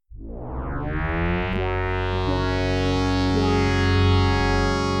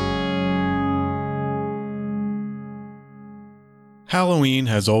Halloween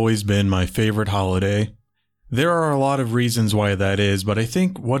has always been my favorite holiday. There are a lot of reasons why that is, but I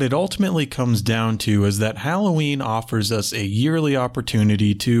think what it ultimately comes down to is that Halloween offers us a yearly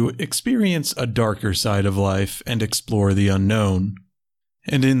opportunity to experience a darker side of life and explore the unknown.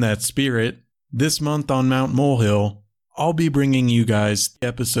 And in that spirit, this month on Mount Molehill, I'll be bringing you guys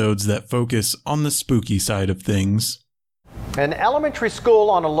episodes that focus on the spooky side of things. An elementary school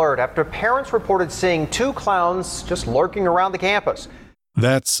on alert after parents reported seeing two clowns just lurking around the campus.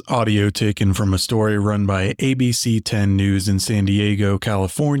 That's audio taken from a story run by ABC 10 News in San Diego,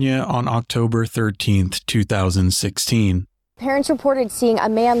 California on October 13th, 2016. Parents reported seeing a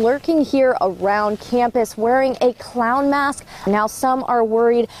man lurking here around campus wearing a clown mask. Now some are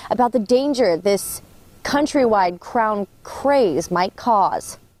worried about the danger this countrywide clown craze might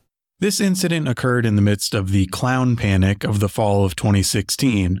cause. This incident occurred in the midst of the clown panic of the fall of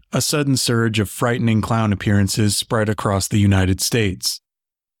 2016, a sudden surge of frightening clown appearances spread across the United States.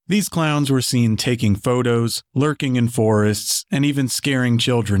 These clowns were seen taking photos, lurking in forests, and even scaring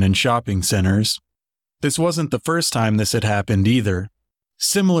children in shopping centers. This wasn't the first time this had happened either.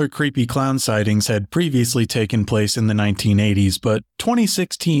 Similar creepy clown sightings had previously taken place in the 1980s, but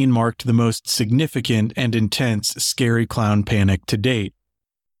 2016 marked the most significant and intense scary clown panic to date.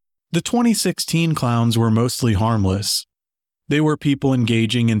 The 2016 clowns were mostly harmless. They were people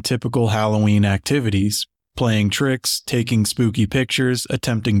engaging in typical Halloween activities, playing tricks, taking spooky pictures,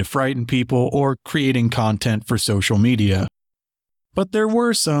 attempting to frighten people, or creating content for social media. But there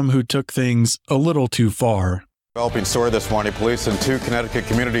were some who took things a little too far. Developing story this morning, police in two Connecticut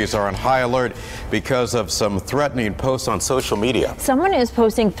communities are on high alert because of some threatening posts on social media. Someone is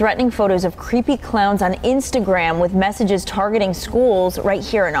posting threatening photos of creepy clowns on Instagram with messages targeting schools right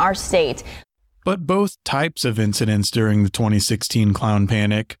here in our state. But both types of incidents during the 2016 clown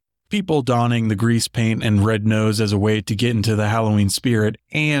panic, people donning the grease paint and red nose as a way to get into the Halloween spirit,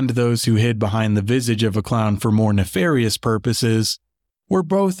 and those who hid behind the visage of a clown for more nefarious purposes, were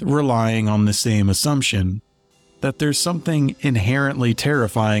both relying on the same assumption: that there's something inherently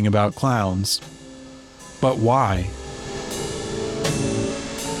terrifying about clowns. But why?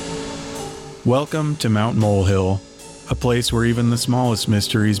 Welcome to Mount Molehill, a place where even the smallest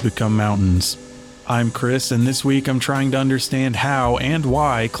mysteries become mountains. I'm Chris, and this week I'm trying to understand how and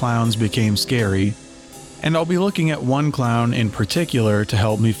why clowns became scary. And I'll be looking at one clown in particular to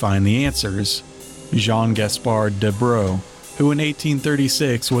help me find the answers: Jean-Gaspard Debreu, who in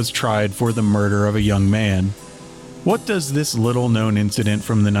 1836 was tried for the murder of a young man. What does this little-known incident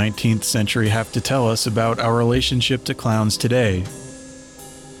from the 19th century have to tell us about our relationship to clowns today?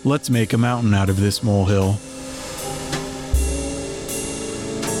 Let's make a mountain out of this molehill.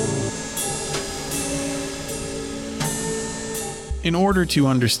 In order to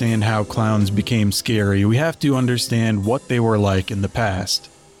understand how clowns became scary, we have to understand what they were like in the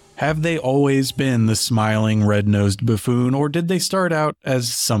past. Have they always been the smiling, red-nosed buffoon, or did they start out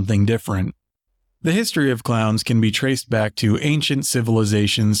as something different? The history of clowns can be traced back to ancient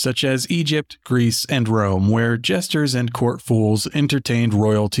civilizations such as Egypt, Greece, and Rome, where jesters and court fools entertained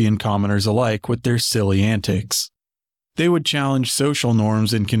royalty and commoners alike with their silly antics. They would challenge social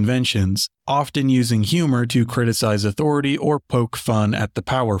norms and conventions, often using humor to criticize authority or poke fun at the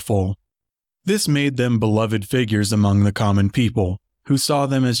powerful. This made them beloved figures among the common people, who saw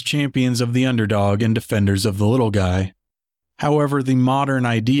them as champions of the underdog and defenders of the little guy. However, the modern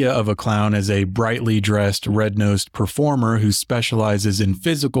idea of a clown as a brightly dressed, red-nosed performer who specializes in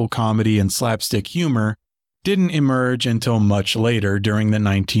physical comedy and slapstick humor didn't emerge until much later during the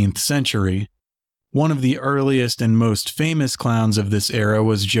 19th century. One of the earliest and most famous clowns of this era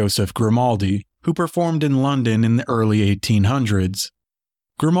was Joseph Grimaldi, who performed in London in the early 1800s.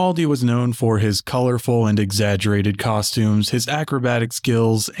 Grimaldi was known for his colorful and exaggerated costumes, his acrobatic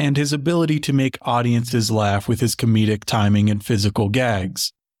skills, and his ability to make audiences laugh with his comedic timing and physical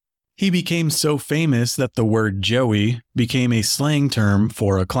gags. He became so famous that the word Joey became a slang term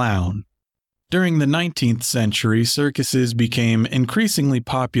for a clown. During the 19th century, circuses became increasingly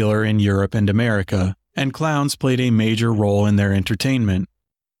popular in Europe and America, and clowns played a major role in their entertainment.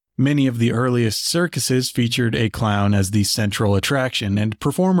 Many of the earliest circuses featured a clown as the central attraction, and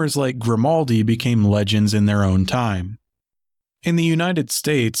performers like Grimaldi became legends in their own time. In the United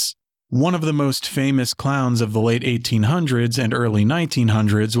States, one of the most famous clowns of the late 1800s and early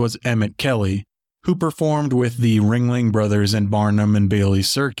 1900s was Emmett Kelly, who performed with the Ringling Brothers and Barnum and Bailey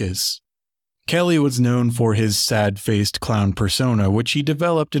Circus. Kelly was known for his sad-faced clown persona, which he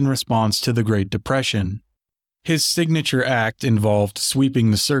developed in response to the Great Depression. His signature act involved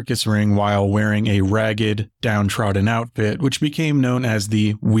sweeping the circus ring while wearing a ragged, downtrodden outfit, which became known as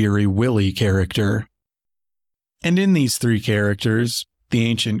the Weary Willie character. And in these three characters, the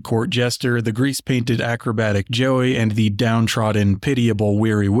ancient court jester, the grease-painted acrobatic Joey, and the downtrodden, pitiable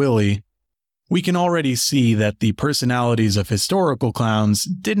Weary Willie, we can already see that the personalities of historical clowns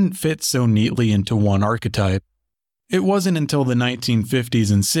didn't fit so neatly into one archetype. It wasn't until the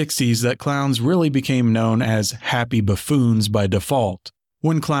 1950s and 60s that clowns really became known as happy buffoons by default,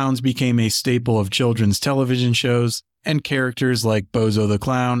 when clowns became a staple of children's television shows, and characters like Bozo the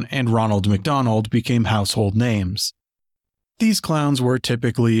Clown and Ronald McDonald became household names. These clowns were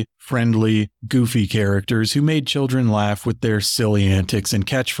typically friendly, goofy characters who made children laugh with their silly antics and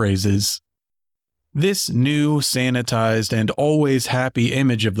catchphrases. This new, sanitized, and always happy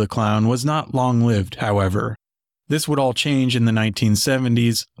image of the clown was not long-lived, however. This would all change in the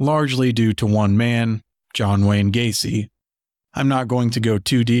 1970s, largely due to one man, John Wayne Gacy. I'm not going to go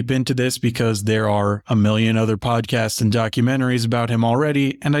too deep into this because there are a million other podcasts and documentaries about him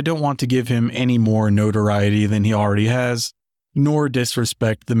already, and I don't want to give him any more notoriety than he already has, nor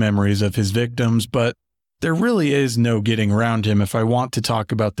disrespect the memories of his victims, but there really is no getting around him if I want to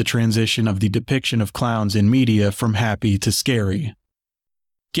talk about the transition of the depiction of clowns in media from happy to scary.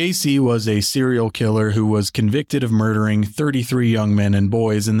 Gacy was a serial killer who was convicted of murdering 33 young men and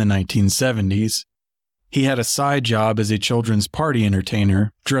boys in the 1970s. He had a side job as a children's party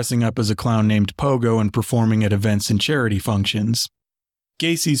entertainer, dressing up as a clown named Pogo and performing at events and charity functions.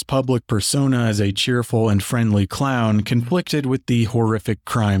 Gacy's public persona as a cheerful and friendly clown conflicted with the horrific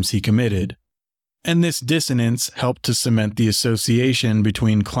crimes he committed. And this dissonance helped to cement the association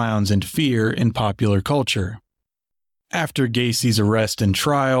between clowns and fear in popular culture. After Gacy's arrest and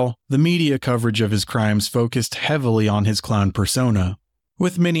trial, the media coverage of his crimes focused heavily on his clown persona,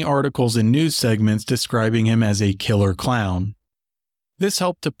 with many articles and news segments describing him as a killer clown. This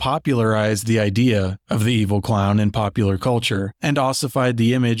helped to popularize the idea of the evil clown in popular culture, and ossified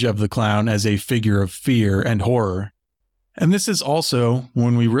the image of the clown as a figure of fear and horror. And this is also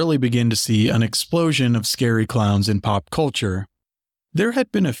when we really begin to see an explosion of scary clowns in pop culture. There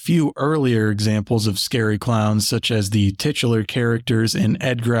had been a few earlier examples of scary clowns, such as the titular characters in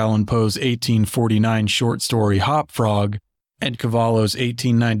Edgar Allan Poe's 1849 short story Hop Frog and Cavallo's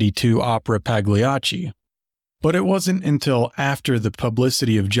 1892 opera Pagliacci. But it wasn't until after the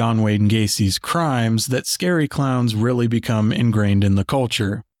publicity of John Wayne Gacy's crimes that scary clowns really become ingrained in the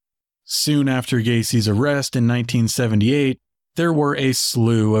culture. Soon after Gacy's arrest in 1978, there were a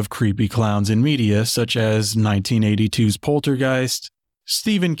slew of creepy clowns in media, such as 1982's Poltergeist,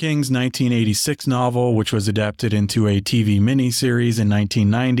 Stephen King's 1986 novel, which was adapted into a TV miniseries in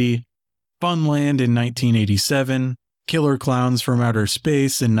 1990, Funland in 1987, Killer Clowns from Outer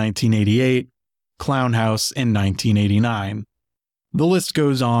Space in 1988, Clown House in 1989. The list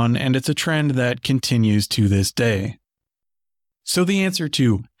goes on, and it's a trend that continues to this day. So the answer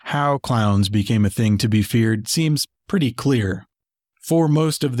to how clowns became a thing to be feared seems pretty clear. For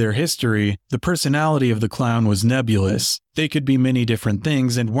most of their history, the personality of the clown was nebulous. They could be many different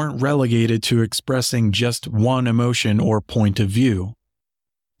things and weren't relegated to expressing just one emotion or point of view.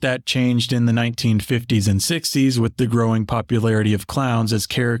 That changed in the 1950s and 60s with the growing popularity of clowns as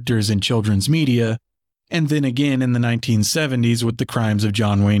characters in children's media, and then again in the 1970s with the crimes of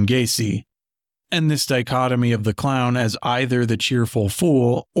John Wayne Gacy. And this dichotomy of the clown as either the cheerful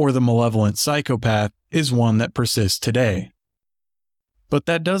fool or the malevolent psychopath is one that persists today. But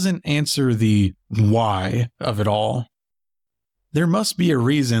that doesn't answer the why of it all. There must be a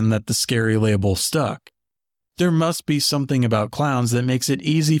reason that the scary label stuck. There must be something about clowns that makes it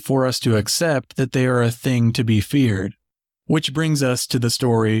easy for us to accept that they are a thing to be feared. Which brings us to the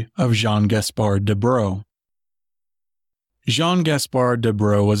story of Jean-Gaspard Desbroux. Jean-Gaspard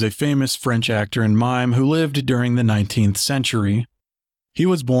Desbroux was a famous French actor and mime who lived during the 19th century. He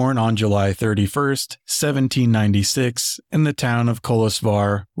was born on July 31st, 1796, in the town of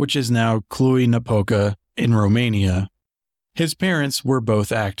Colosvar, which is now Cluj-Napoca in Romania. His parents were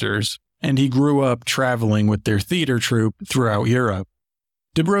both actors, and he grew up traveling with their theater troupe throughout Europe.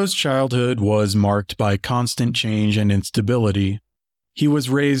 Desbroux's childhood was marked by constant change and instability. He was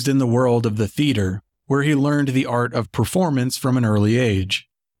raised in the world of the theater, where he learned the art of performance from an early age.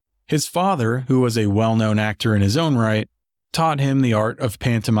 His father, who was a well-known actor in his own right, taught him the art of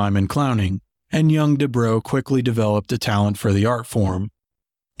pantomime and clowning, and young Desbroux quickly developed a talent for the art form.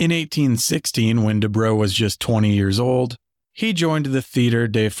 In 1816, when Desbroux was just 20 years old, he joined the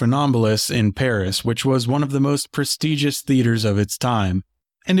Théâtre des Funambules in Paris, which was one of the most prestigious theaters of its time,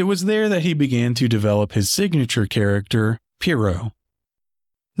 and it was there that he began to develop his signature character, Pierrot.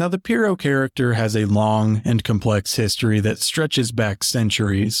 Now, the Pierrot character has a long and complex history that stretches back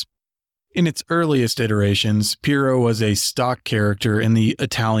centuries. In its earliest iterations, Pierrot was a stock character in the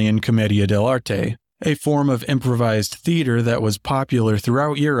Italian Commedia dell'arte, a form of improvised theater that was popular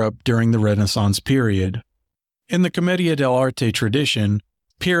throughout Europe during the Renaissance period. In the Commedia dell'arte tradition,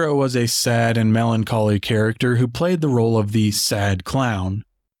 Pierrot was a sad and melancholy character who played the role of the sad clown.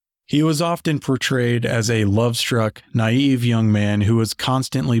 He was often portrayed as a love-struck, naive young man who was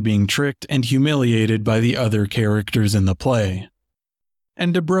constantly being tricked and humiliated by the other characters in the play.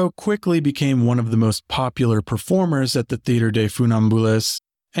 And Debreu quickly became one of the most popular performers at the Theatre des Funambules,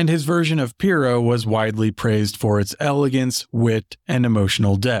 and his version of Pierrot was widely praised for its elegance, wit, and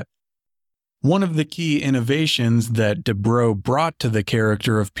emotional depth. One of the key innovations that Debreu brought to the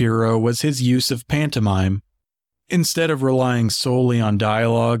character of Pierrot was his use of pantomime. Instead of relying solely on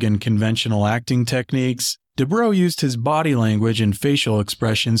dialogue and conventional acting techniques, Debreu used his body language and facial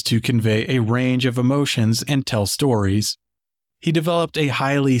expressions to convey a range of emotions and tell stories. He developed a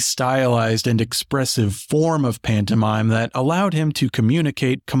highly stylized and expressive form of pantomime that allowed him to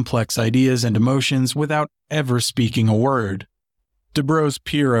communicate complex ideas and emotions without ever speaking a word. Debreu's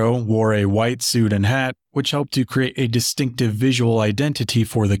Pierrot wore a white suit and hat, which helped to create a distinctive visual identity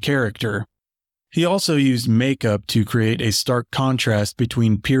for the character. He also used makeup to create a stark contrast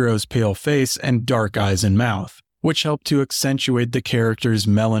between Pierrot's pale face and dark eyes and mouth, which helped to accentuate the character's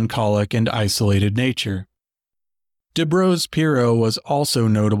melancholic and isolated nature. Debreu's Pierrot was also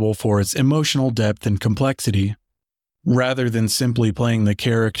notable for its emotional depth and complexity. Rather than simply playing the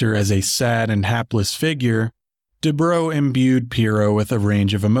character as a sad and hapless figure, Debreu imbued Pierrot with a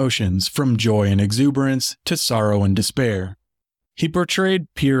range of emotions, from joy and exuberance to sorrow and despair. He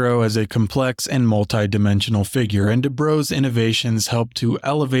portrayed Pierrot as a complex and multidimensional figure, and Debreu's innovations helped to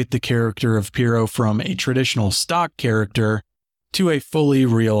elevate the character of Pierrot from a traditional stock character to a fully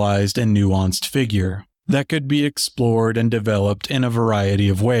realized and nuanced figure that could be explored and developed in a variety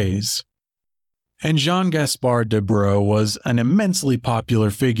of ways. And Jean-Gaspard Debreu was an immensely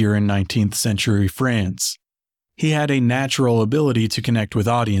popular figure in 19th century France. He had a natural ability to connect with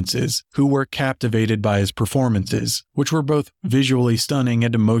audiences, who were captivated by his performances, which were both visually stunning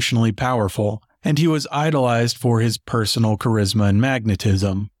and emotionally powerful, and he was idolized for his personal charisma and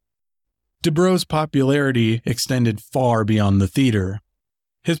magnetism. Debreu's popularity extended far beyond the theater.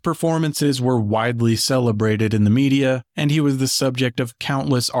 His performances were widely celebrated in the media, and he was the subject of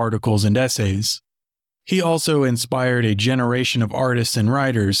countless articles and essays. He also inspired a generation of artists and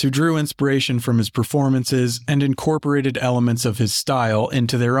writers who drew inspiration from his performances and incorporated elements of his style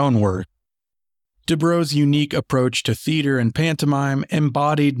into their own work. Debreu's unique approach to theater and pantomime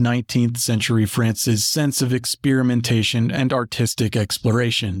embodied 19th century France's sense of experimentation and artistic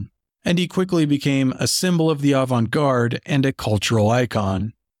exploration, and he quickly became a symbol of the avant-garde and a cultural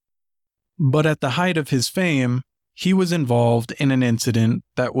icon. But at the height of his fame, he was involved in an incident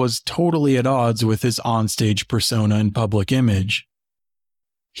that was totally at odds with his onstage persona and public image.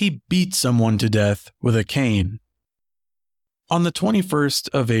 He beat someone to death with a cane. On the 21st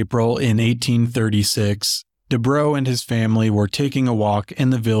of April in 1836, Debreu and his family were taking a walk in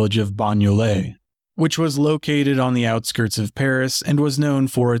the village of Bagnolet, which was located on the outskirts of Paris and was known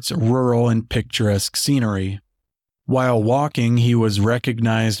for its rural and picturesque scenery. While walking, he was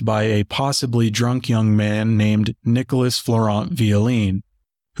recognized by a possibly drunk young man named Nicolas Florent Violine,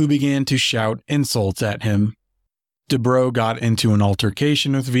 who began to shout insults at him. Debreu got into an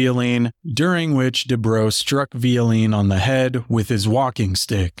altercation with Violine, during which Debreu struck Violine on the head with his walking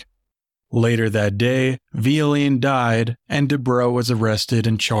stick. Later that day, Violine died, and Debreu was arrested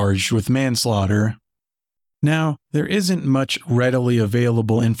and charged with manslaughter. Now, there isn't much readily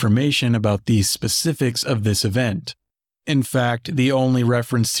available information about the specifics of this event. In fact, the only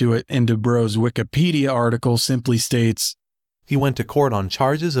reference to it in Debreu's Wikipedia article simply states, "He went to court on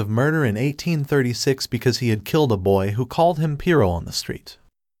charges of murder in 1836 because he had killed a boy who called him Pierrot on the street."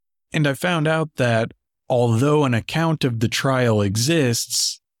 And I found out that, although an account of the trial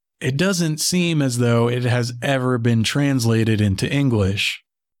exists, it doesn't seem as though it has ever been translated into English.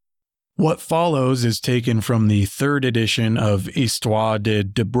 What follows is taken from the third edition of Histoire de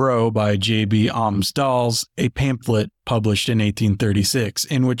Debreu by J.B. Amsdals, a pamphlet published in 1836,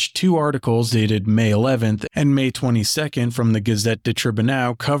 in which two articles dated May 11th and May 22nd from the Gazette de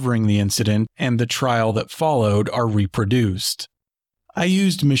Tribunal covering the incident and the trial that followed are reproduced. I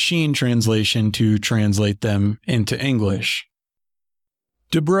used machine translation to translate them into English.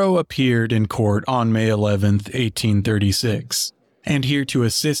 Debreu appeared in court on May 11th, 1836. And here to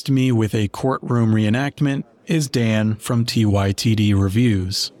assist me with a courtroom reenactment is Dan from TYTD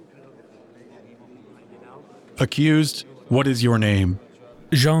Reviews. Accused, what is your name?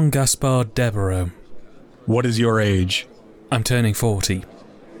 Jean-Gaspard Debreu. What is your age? I'm turning 40.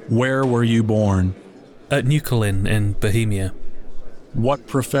 Where were you born? At Neukölln in Bohemia. What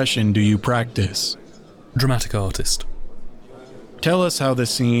profession do you practice? dramatic artist. Tell us how the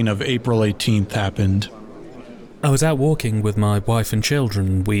scene of April 18th happened. I was out walking with my wife and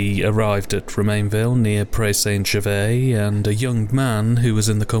children. We arrived at Romainville near Pré Saint-Gervais, and a young man who was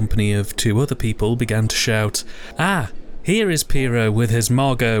in the company of two other people began to shout, "Ah, here is Pierrot with his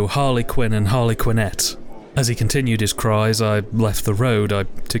Margot, Harley Quinn and Harley Quinnette." As he continued his cries, I left the road. I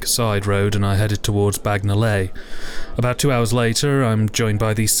took a side road and I headed towards Bagnolet. About 2 hours later, I'm joined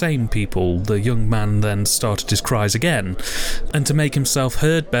by these same people. The young man then started his cries again, and to make himself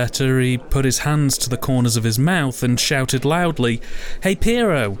heard better, he put his hands to the corners of his mouth and shouted loudly, "Hey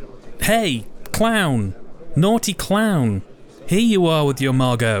Pierrot! Hey, clown! Naughty clown! Here you are with your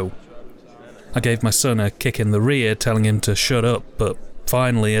Margot!" I gave my son a kick in the rear, telling him to shut up, but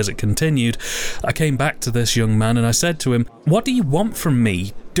finally, as it continued, I came back to this young man and I said to him, "What do you want from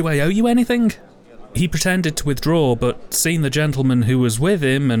me? Do I owe you anything?" He pretended to withdraw, but seeing the gentleman who was with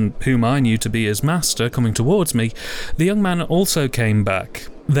him, and whom I knew to be his master, coming towards me, the young man also came back.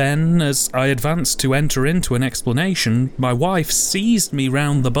 Then, as I advanced to enter into an explanation, my wife seized me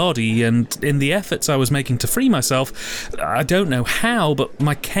round the body, and in the efforts I was making to free myself, I don't know how, but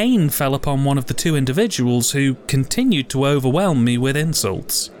my cane fell upon one of the two individuals who continued to overwhelm me with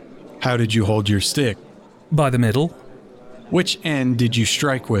insults. How did you hold your stick? By the middle. Which end did you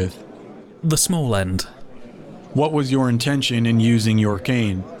strike with? The small end. What was your intention in using your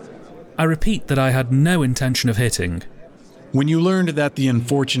cane? I repeat that I had no intention of hitting. When you learned that the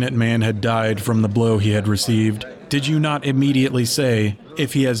unfortunate man had died from the blow he had received, did you not immediately say,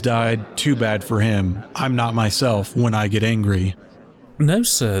 "If he has died, too bad for him. I'm not myself when I get angry"? No,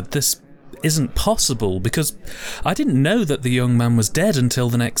 sir, this isn't possible, because I didn't know that the young man was dead until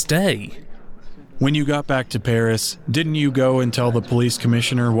the next day. When you got back to Paris, didn't you go and tell the police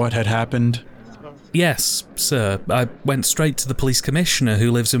commissioner what had happened? Yes, sir. I went straight to the police commissioner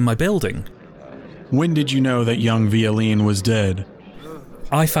who lives in my building. When did you know that young Violine was dead?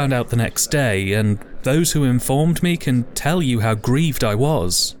 I found out the next day, and those who informed me can tell you how grieved I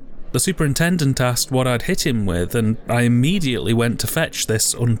was. The superintendent asked what I'd hit him with, and I immediately went to fetch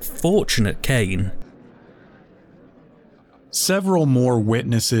this unfortunate cane. Several more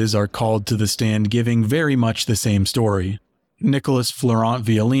witnesses are called to the stand giving very much the same story. Nicolas Florent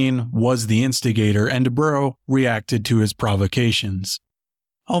Violine was the instigator, and Bro reacted to his provocations.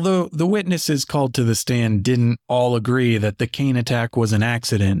 Although the witnesses called to the stand didn't all agree that the cane attack was an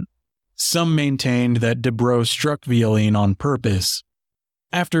accident, some maintained that Debro struck Violine on purpose.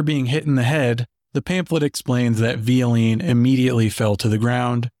 After being hit in the head, the pamphlet explains that Violine immediately fell to the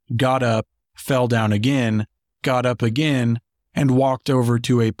ground, got up, fell down again, got up again, and walked over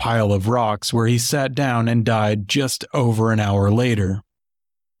to a pile of rocks where he sat down and died just over an hour later.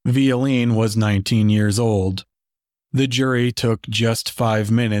 Violine was 19 years old. The jury took just 5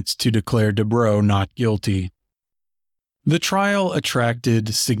 minutes to declare Debro not guilty. The trial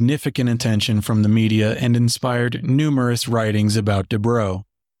attracted significant attention from the media and inspired numerous writings about Debro.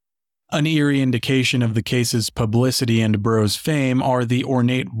 An eerie indication of the case's publicity and Debro's fame are the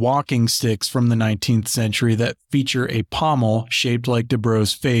ornate walking sticks from the 19th century that feature a pommel shaped like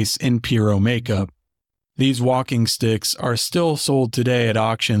Debro's face in Pierrot makeup. These walking sticks are still sold today at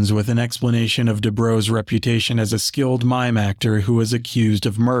auctions with an explanation of Debro's reputation as a skilled mime actor who was accused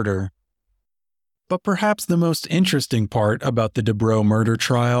of murder. But perhaps the most interesting part about the Debro murder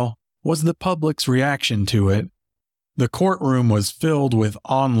trial was the public's reaction to it. The courtroom was filled with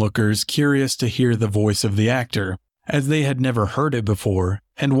onlookers curious to hear the voice of the actor, as they had never heard it before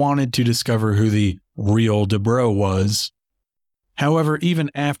and wanted to discover who the real Debro was. However, even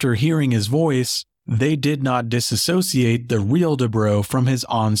after hearing his voice, they did not disassociate the real Debro from his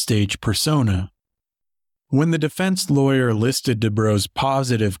onstage persona. When the defense lawyer listed Debro's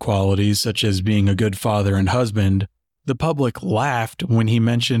positive qualities, such as being a good father and husband, the public laughed when he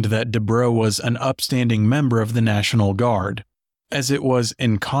mentioned that Debro was an upstanding member of the National Guard, as it was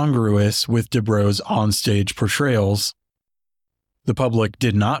incongruous with Debro's onstage portrayals. The public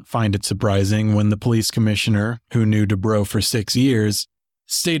did not find it surprising when the police commissioner, who knew Debro for 6 years,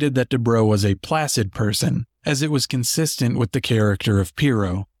 stated that Debro was a placid person, as it was consistent with the character of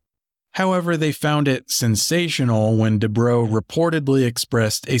Pierrot. However, they found it sensational when Debro reportedly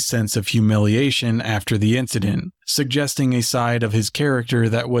expressed a sense of humiliation after the incident, suggesting a side of his character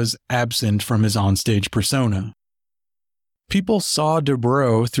that was absent from his onstage persona. People saw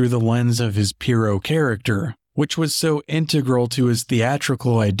Debro through the lens of his Pierrot character, which was so integral to his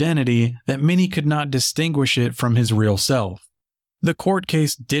theatrical identity that many could not distinguish it from his real self. The court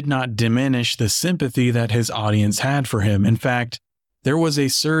case did not diminish the sympathy that his audience had for him. In fact, there was a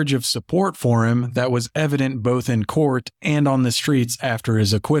surge of support for him that was evident both in court and on the streets after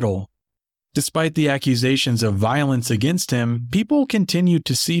his acquittal. Despite the accusations of violence against him, people continued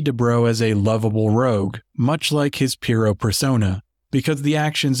to see Dubrow as a lovable rogue, much like his Pierrot persona, because the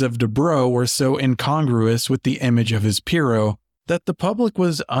actions of Dubrow were so incongruous with the image of his Pierrot that the public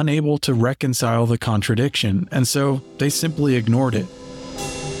was unable to reconcile the contradiction, and so they simply ignored it.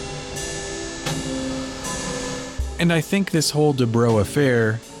 And I think this whole Dubrow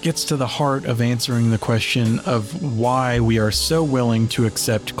affair gets to the heart of answering the question of why we are so willing to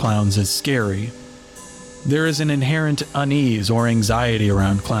accept clowns as scary. There is an inherent unease or anxiety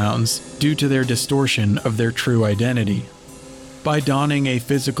around clowns due to their distortion of their true identity. By donning a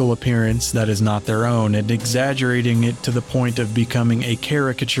physical appearance that is not their own and exaggerating it to the point of becoming a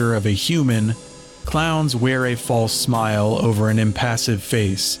caricature of a human, clowns wear a false smile over an impassive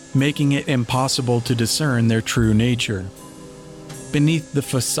face, making it impossible to discern their true nature. Beneath the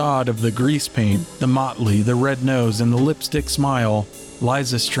facade of the grease paint, the motley, the red nose, and the lipstick smile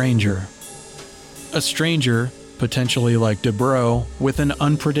lies a stranger. A stranger, potentially like Dubrow, with an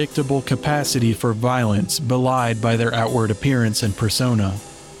unpredictable capacity for violence belied by their outward appearance and persona.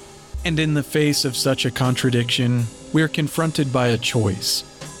 And in the face of such a contradiction, we are confronted by a choice.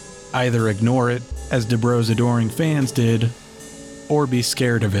 Either ignore it, as Dubrow's adoring fans did, or be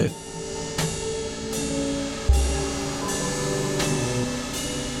scared of it.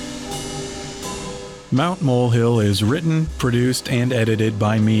 Mount Molehill is written, produced, and edited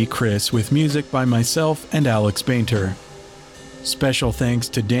by me, Chris, with music by myself and Alex Bainter. Special thanks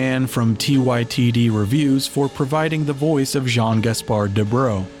to Dan from TYTD Reviews for providing the voice of Jean-Gaspard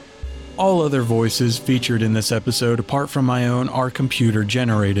Dubrow. All other voices featured in this episode apart from my own are computer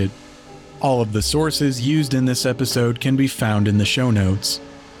generated. All of the sources used in this episode can be found in the show notes.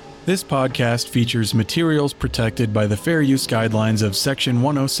 This podcast features materials protected by the Fair Use Guidelines of Section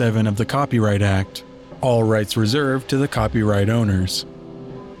 107 of the Copyright Act. All rights reserved to the copyright owners.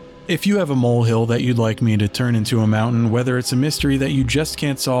 If you have a molehill that you'd like me to turn into a mountain, whether it's a mystery that you just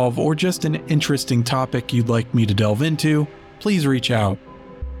can't solve or just an interesting topic you'd like me to delve into, please reach out.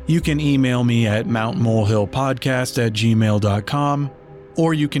 You can email me at mountmolehillpodcast@gmail.com,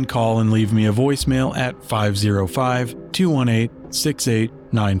 or you can call and leave me a voicemail at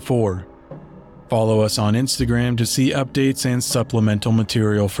 505-218-6894. Follow us on Instagram to see updates and supplemental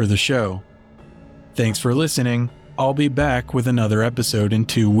material for the show. Thanks for listening. I'll be back with another episode in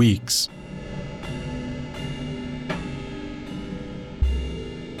 2 weeks.